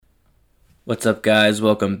What's up, guys?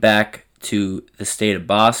 Welcome back to the state of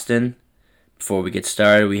Boston. Before we get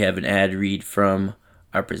started, we have an ad read from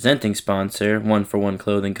our presenting sponsor, One for One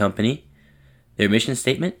Clothing Company. Their mission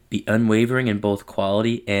statement, be unwavering in both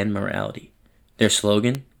quality and morality. Their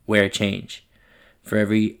slogan, wear change. For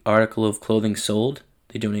every article of clothing sold,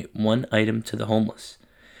 they donate one item to the homeless.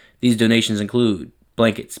 These donations include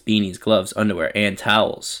blankets, beanies, gloves, underwear, and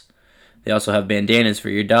towels. They also have bandanas for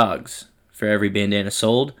your dogs. For every bandana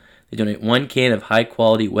sold, they donate one can of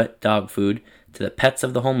high-quality wet dog food to the Pets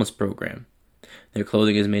of the Homeless program. Their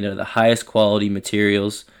clothing is made out of the highest quality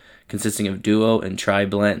materials, consisting of duo and tri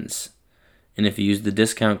blends. And if you use the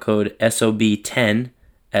discount code SOB10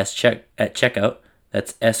 at checkout,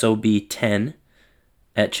 that's SOB10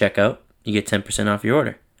 at checkout, you get 10% off your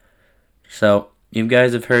order. So, you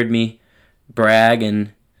guys have heard me brag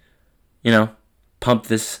and, pump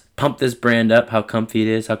this brand up, how comfy it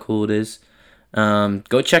is, how cool it is.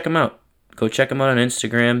 Go check them out. Go check them out on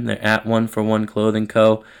Instagram. They're at One for One Clothing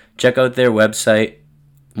Co. Check out their website,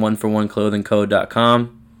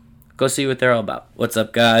 oneforOneClothingCo.com. Go see what they're all about. What's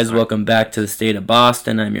up, guys? Welcome back to the state of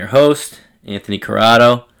Boston. I'm your host, Anthony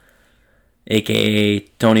Corrado, a.k.a.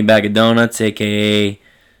 Tony Bag of Donuts, a.k.a.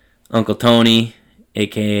 Uncle Tony,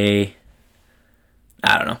 a.k.a.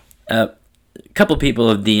 I don't know. A couple people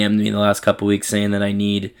have DM'd me the last couple weeks saying that I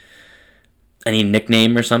need a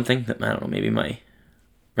nickname or something. I don't know, maybe my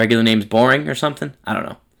regular name's boring or something. I don't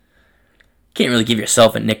know. Can't really give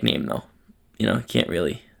yourself a nickname, though. Can't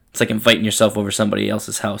really. It's like inviting yourself over somebody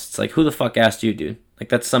else's house. It's like, who the fuck asked you, dude? Like,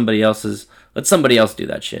 that's somebody else's. Let somebody else do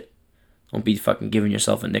that shit. Don't be fucking giving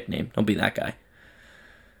yourself a nickname. Don't be that guy.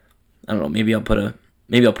 I don't know. Maybe I'll put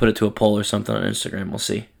it to a poll or something on Instagram. We'll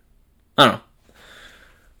see. I don't know.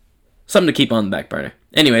 Something to keep on the back burner.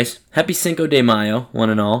 Anyways, happy Cinco de Mayo,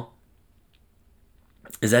 one and all.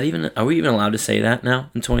 Are we even allowed to say that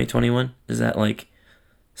now in 2021? Is that like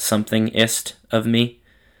something-ist of me?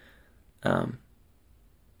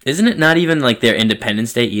 Isn't it not even like their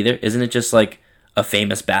Independence Day either? Isn't it just like a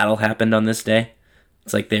famous battle happened on this day?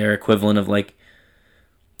 It's like their equivalent of like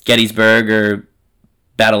Gettysburg or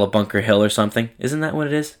Battle of Bunker Hill or something. Isn't that what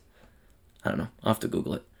it is? I don't know. I'll have to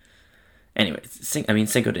Google it. Anyway,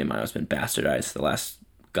 Cinco de Mayo has been bastardized the last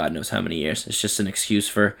God knows how many years. It's just an excuse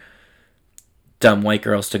for dumb white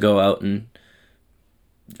girls to go out and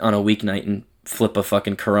on a weeknight and flip a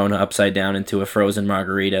fucking Corona upside down into a frozen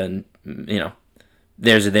margarita and,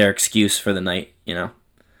 there's their excuse for the night,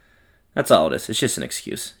 That's all it is. It's just an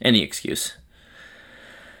excuse. Any excuse.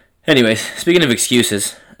 Anyways, speaking of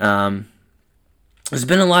excuses, there's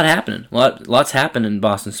been a lot happening. Lots happened in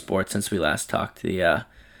Boston sports since we last talked. The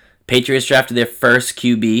Patriots drafted their first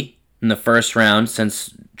QB in the first round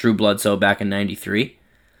since Drew Bledsoe back in 93.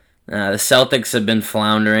 The Celtics have been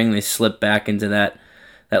floundering. They slipped back into that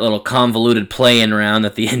little convoluted play-in round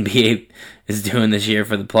that the NBA is doing this year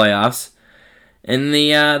for the playoffs. And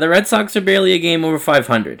the Red Sox are barely a game over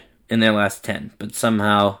 500 in their last 10. But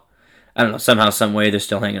somehow, some way, they're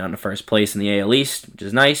still hanging on to first place in the AL East, which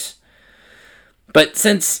is nice. But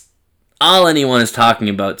since all anyone is talking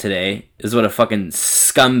about today is what a fucking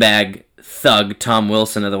scumbag thug Tom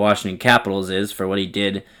Wilson of the Washington Capitals is for what he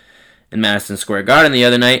did in Madison Square Garden the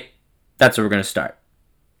other night, that's where we're going to start.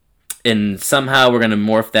 And somehow we're going to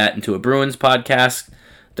morph that into a Bruins podcast.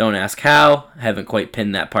 Don't ask how. I haven't quite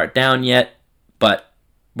pinned that part down yet. But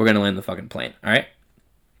we're going to land the fucking plane. Alright?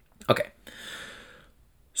 Okay.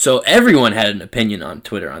 So everyone had an opinion on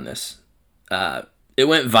Twitter on this. It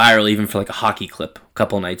went viral even for like a hockey clip a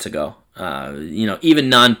couple nights ago. Even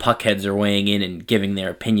non-puckheads are weighing in and giving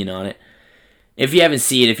their opinion on it. If you haven't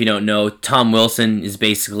seen it, if you don't know, Tom Wilson is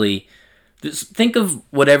basically... Just think of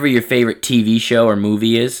whatever your favorite TV show or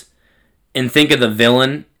movie is, and think of the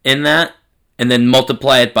villain in that, and then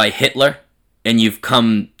multiply it by Hitler, and you've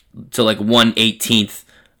come to like 1/18th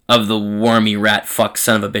of the wormy rat fuck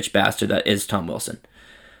son of a bitch bastard that is Tom Wilson.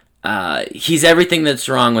 He's everything that's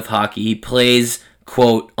wrong with hockey. He plays,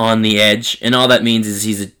 quote, on the edge, and all that means is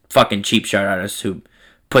he's a fucking cheap shot artist who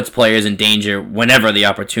puts players in danger whenever the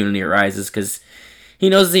opportunity arises, because he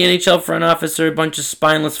knows the NHL front office are a bunch of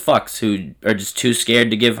spineless fucks who are just too scared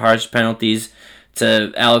to give harsh penalties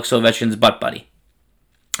to Alex Ovechkin's butt buddy.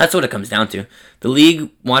 That's what it comes down to. The league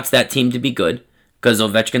wants that team to be good because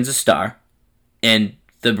Ovechkin's a star, and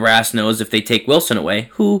the brass knows if they take Wilson away,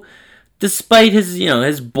 who, despite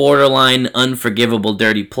his borderline unforgivable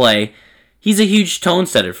dirty play, he's a huge tone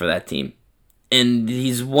setter for that team, and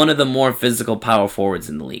he's one of the more physical power forwards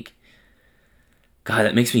in the league. God,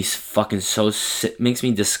 that makes me fucking so sick. Makes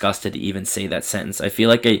me disgusted to even say that sentence. I feel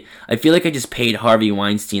like I just paid Harvey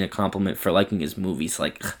Weinstein a compliment for liking his movies.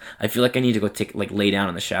 Like, I feel like I need to go lay down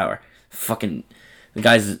in the shower. Fucking, the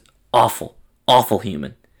guy's awful. Awful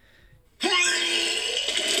human.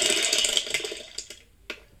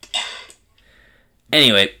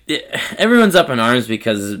 Anyway, everyone's up in arms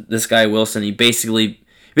because this guy Wilson, he basically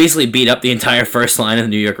beat up the entire first line of the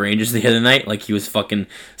New York Rangers the other night like he was fucking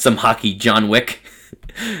some hockey John Wick.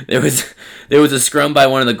 There was a scrum by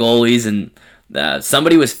one of the goalies, and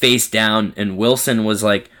somebody was face down, and Wilson was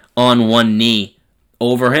like on one knee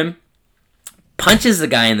over him, punches the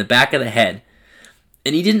guy in the back of the head,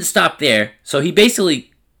 and he didn't stop there, so he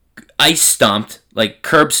basically ice stomped, like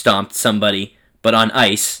curb stomped somebody, but on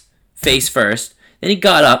ice, face first. Then he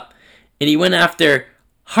got up, and he went after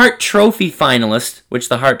Hart Trophy finalist, which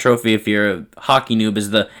the Hart Trophy, if you're a hockey noob,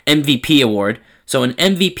 is the MVP award. So an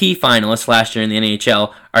MVP finalist last year in the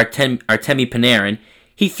NHL, Artemi Panarin,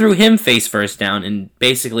 he threw him face first down, and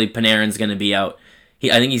basically Panarin's going to be out.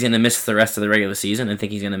 I think he's going to miss the rest of the regular season. I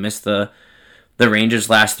think he's going to miss the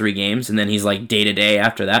Rangers' last 3 games, and then he's like day-to-day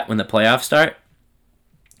after that when the playoffs start.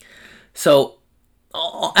 So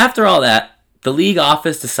after all that, the league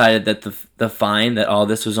office decided that the fine, that all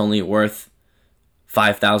this was only worth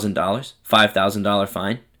 $5,000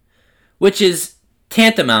 fine, which is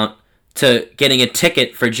tantamount to getting a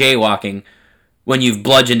ticket for jaywalking when you've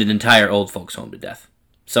bludgeoned an entire old folks home to death.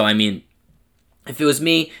 So, I mean, if it was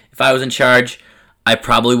me, if I was in charge, I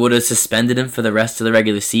probably would have suspended him for the rest of the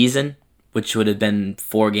regular season, which would have been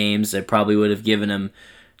 4 games. I probably would have given him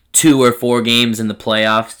 2 or 4 games in the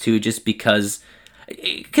playoffs, too, just because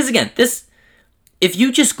again, if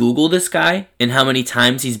you just Google this guy and how many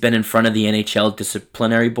times he's been in front of the NHL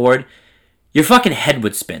disciplinary board, your fucking head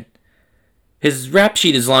would spin. His rap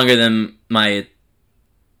sheet is longer than my...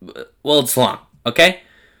 Well, it's long, okay?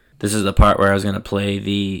 This is the part where I was going to play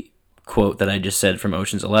the quote that I just said from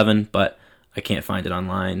Ocean's 11, but I can't find it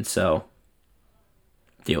online, so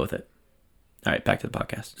deal with it. All right, back to the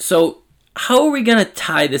podcast. So, how are we going to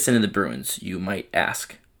tie this into the Bruins, you might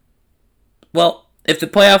ask? Well, if the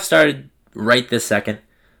playoffs started right this second,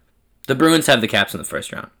 the Bruins have the Caps in the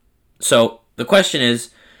first round. So the question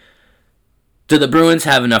is, do the Bruins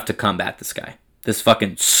have enough to combat this guy? This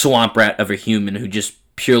fucking swamp rat of a human who just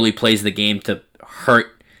purely plays the game to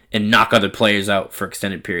hurt and knock other players out for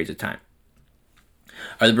extended periods of time.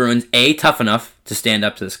 Are the Bruins, A, tough enough to stand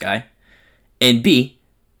up to this guy? And B,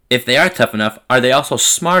 if they are tough enough, are they also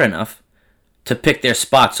smart enough to pick their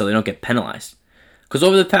spots so they don't get penalized? Because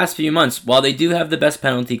over the past few months, while they do have the best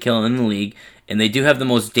penalty kill in the league, and they do have the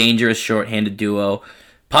most dangerous shorthanded duo,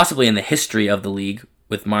 possibly in the history of the league,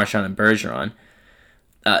 with Marchand and Bergeron,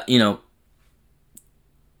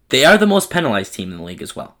 they are the most penalized team in the league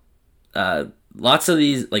as well. Lots of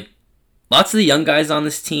the young guys on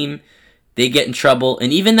this team, they get in trouble,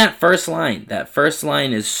 and even that first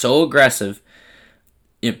line is so aggressive.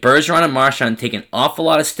 Bergeron and Marchand take an awful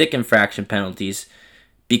lot of stick infraction penalties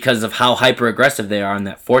because of how hyper-aggressive they are on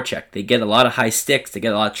that forecheck. They get a lot of high sticks. They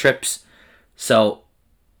get a lot of trips. So,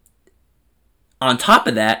 on top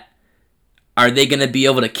of that, are they going to be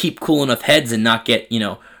able to keep cool enough heads and not get,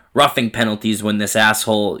 roughing penalties when this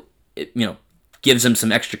asshole, gives them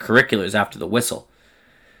some extracurriculars after the whistle?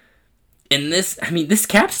 And this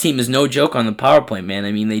Caps team is no joke on the power play, man.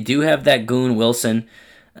 I mean, they do have that goon Wilson.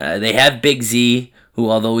 They have Big Z, who,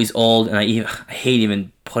 although he's old, and I hate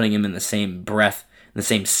even putting him in the same breath, in the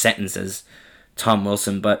same sentence as Tom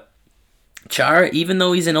Wilson, but Chara, even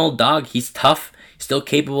though he's an old dog, he's tough. He's still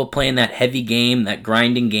capable of playing that heavy game, that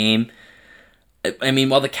grinding game. I mean,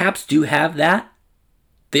 while the Caps do have that,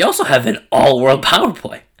 they also have an all-world power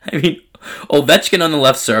play. I mean, Ovechkin on the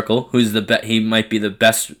left circle, he might be the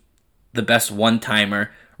best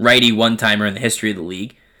one-timer, righty one-timer in the history of the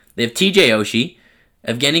league. They have TJ Oshie,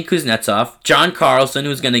 Evgeny Kuznetsov, John Carlson,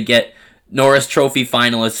 who's going to get Norris Trophy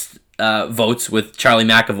finalist votes with Charlie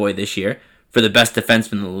McAvoy this year for the best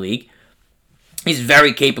defenseman in the league. He's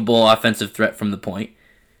very capable offensive threat from the point.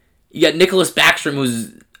 You got Nicholas Backstrom,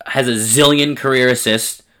 who has a zillion career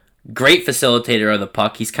assists, great facilitator of the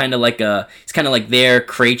puck. He's kind of like their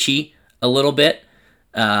Krejci a little bit.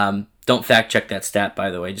 Don't fact check that stat, by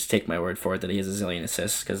the way. Just take my word for it that he has a zillion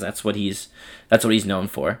assists, because that's what he's known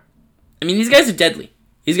for. I mean, these guys are deadly.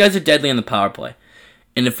 These guys are deadly on the power play.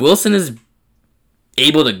 And if Wilson is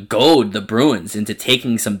able to goad the Bruins into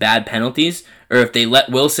taking some bad penalties, or if they let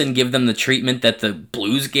Wilson give them the treatment that the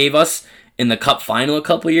Blues gave us in the Cup final a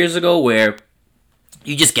couple years ago, where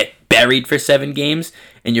you just get buried for 7 games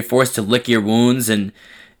and you're forced to lick your wounds and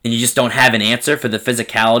you just don't have an answer for the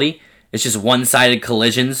physicality. It's just one-sided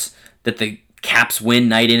collisions that the Caps win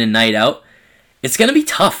night in and night out. It's going to be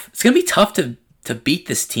tough. It's going to be tough to beat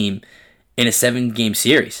this team in a 7-game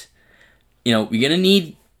series. You're going to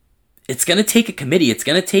need... it's going to take a committee. It's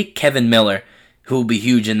going to take Kevin Miller, who will be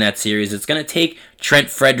huge in that series. It's going to take Trent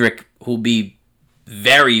Frederick, who will be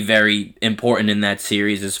very, very important in that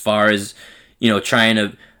series as far as, trying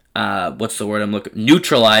to,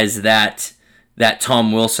 neutralize that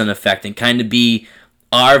Tom Wilson effect and kind of be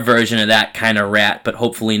our version of that kind of rat, but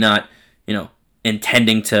hopefully not,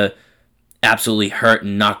 intending to absolutely hurt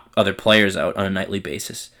and knock other players out on a nightly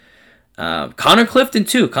basis. Connor Clifton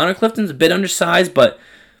too. Connor Clifton's a bit undersized, but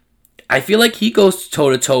I feel like he goes toe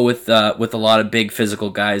to toe with a lot of big physical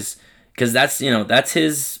guys because that's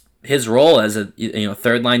his role as a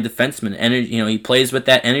third line defenseman. He plays with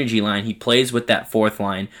that energy line. He plays with that fourth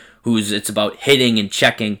line, it's about hitting and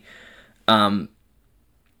checking.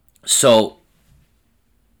 So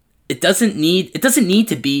it doesn't need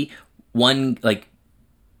to be one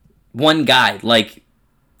guy like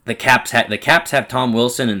the Caps have. The Caps have Tom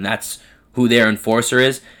Wilson, and that's who their enforcer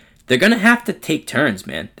is. They're gonna have to take turns,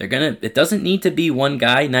 man. It doesn't need to be one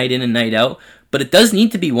guy night in and night out, but it does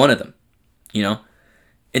need to be one of them.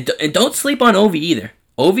 And don't sleep on Ovi either.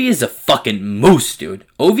 Ovi is a fucking moose, dude.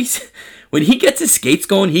 Ovi's when he gets his skates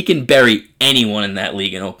going, he can bury anyone in that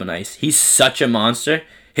league in open ice. He's such a monster.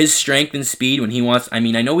 His strength and speed when he wants. I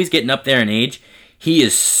know he's getting up there in age. He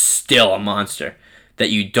is still a monster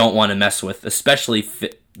that you don't want to mess with, especially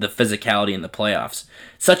the physicality in the playoffs.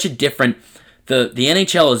 Such a different. The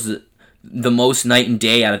NHL is the most night and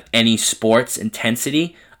day out of any sports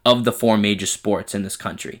intensity of the four major sports in this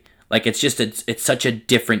country. Like it's such a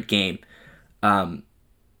different game, and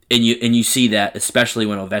you see that especially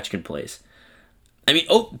when Ovechkin plays.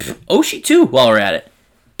 Oshie too. While we're at it,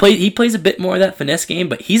 he plays a bit more of that finesse game,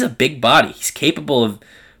 but he's a big body. He's capable of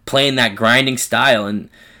playing that grinding style, and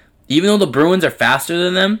even though the Bruins are faster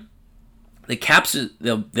than them, the Caps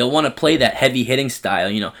they'll want to play that heavy hitting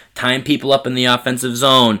style. Tying people up in the offensive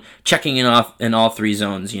zone, checking in all three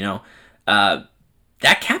zones. That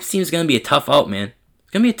Caps team is gonna be a tough out, man.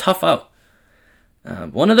 It's going to be a tough out.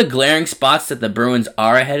 One of the glaring spots that the Bruins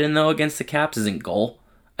are ahead in, though, against the Caps is in goal.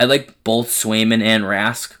 I like both Swayman and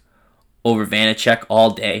Rask over Vanacek all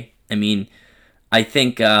day. I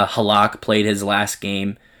think Halak played his last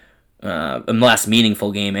game, last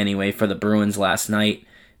meaningful game anyway, for the Bruins last night.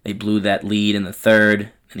 They blew that lead in the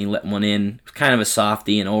third, and he let one in. It was kind of a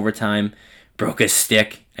softie in overtime. Broke his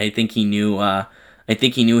stick. I think he knew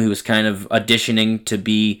he was kind of auditioning to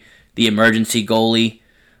be the emergency goalie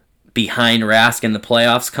behind Rask in the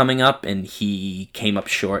playoffs coming up, and he came up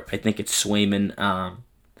short. I think it's Swayman.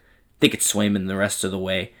 The rest of the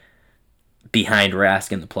way behind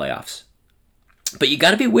Rask in the playoffs. But you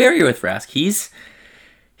got to be wary with Rask. He's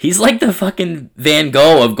like the fucking Van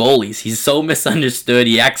Gogh of goalies. He's so misunderstood.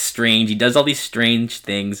 He acts strange. He does all these strange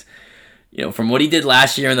things. From what he did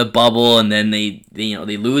last year in the bubble, and then they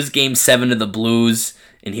lose Game 7 to the Blues.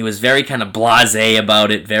 And he was very kind of blasé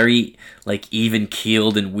about it, very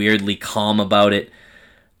even-keeled and weirdly calm about it.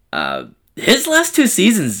 His last two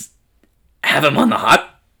seasons have him on the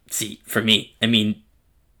hot seat for me.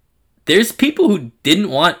 There's people who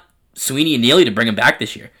didn't want Sweeney and Neely to bring him back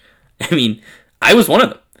this year. I was one of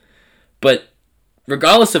them. But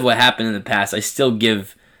regardless of what happened in the past, I still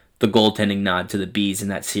give the goaltending nod to the Bees in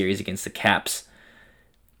that series against the Caps.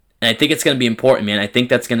 And I think it's going to be important, man. I think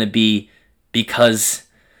that's going to be because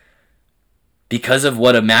of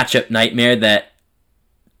what a matchup nightmare that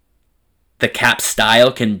the Caps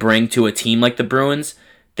style can bring to a team like the Bruins.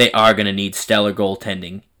 They are going to need stellar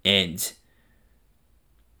goaltending, and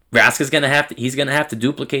Rask is going to have to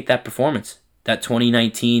duplicate that performance, that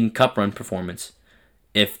 2019 Cup run performance,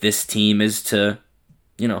 if this team is to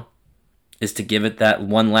give it that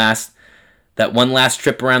one last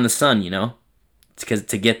trip around the sun. It's because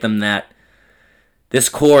to get them that this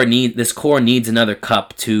core needs another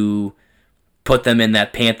cup to put them in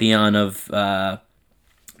that pantheon of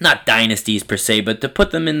not dynasties per se, but to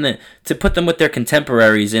put them with their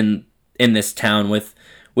contemporaries in this town with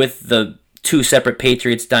the two separate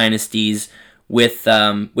Patriots dynasties, with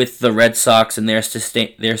the Red Sox and their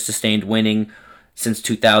sustained winning since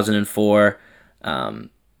 2004. The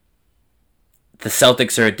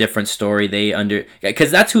Celtics are a different story.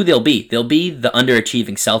 Because that's who they'll be. They'll be the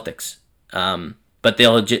underachieving Celtics. But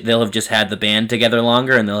they'll have just had the band together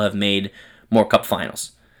longer, and they'll have made more cup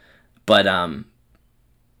finals. But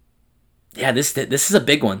this is a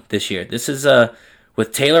big one this year. This is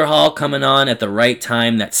with Taylor Hall coming on at the right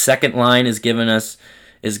time. That second line is giving us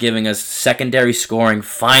secondary scoring.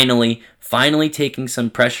 Finally taking some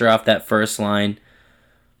pressure off that first line.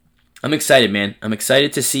 I'm excited, man. I'm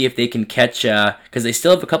excited to see if they can catch, because they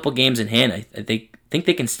still have a couple games in hand. I think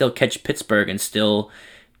they can still catch Pittsburgh and still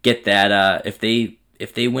get that. If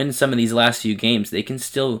they win some of these last few games, they can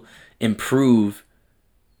still improve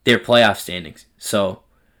their playoff standings. So,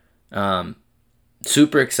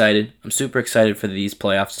 super excited. I'm super excited for these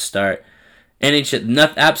playoffs to start.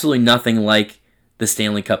 Absolutely nothing like the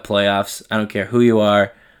Stanley Cup playoffs. I don't care who you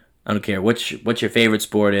are. I don't care what your favorite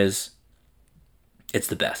sport is. It's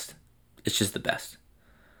the best. It's just the best.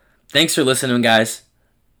 Thanks for listening, guys.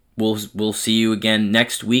 We'll see you again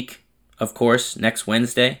next week, of course, next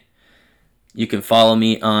Wednesday. You can follow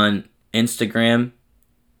me on Instagram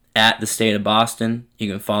at the State of Boston.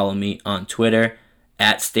 You can follow me on Twitter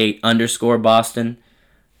at State_Boston.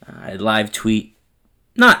 I live tweet,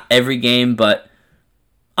 not every game, but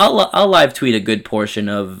I'll live tweet a good portion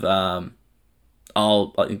of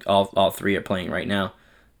all three are playing right now.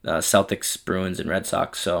 Celtics, Bruins, and Red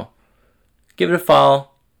Sox. So give it a follow,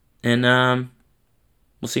 and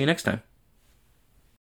we'll see you next time.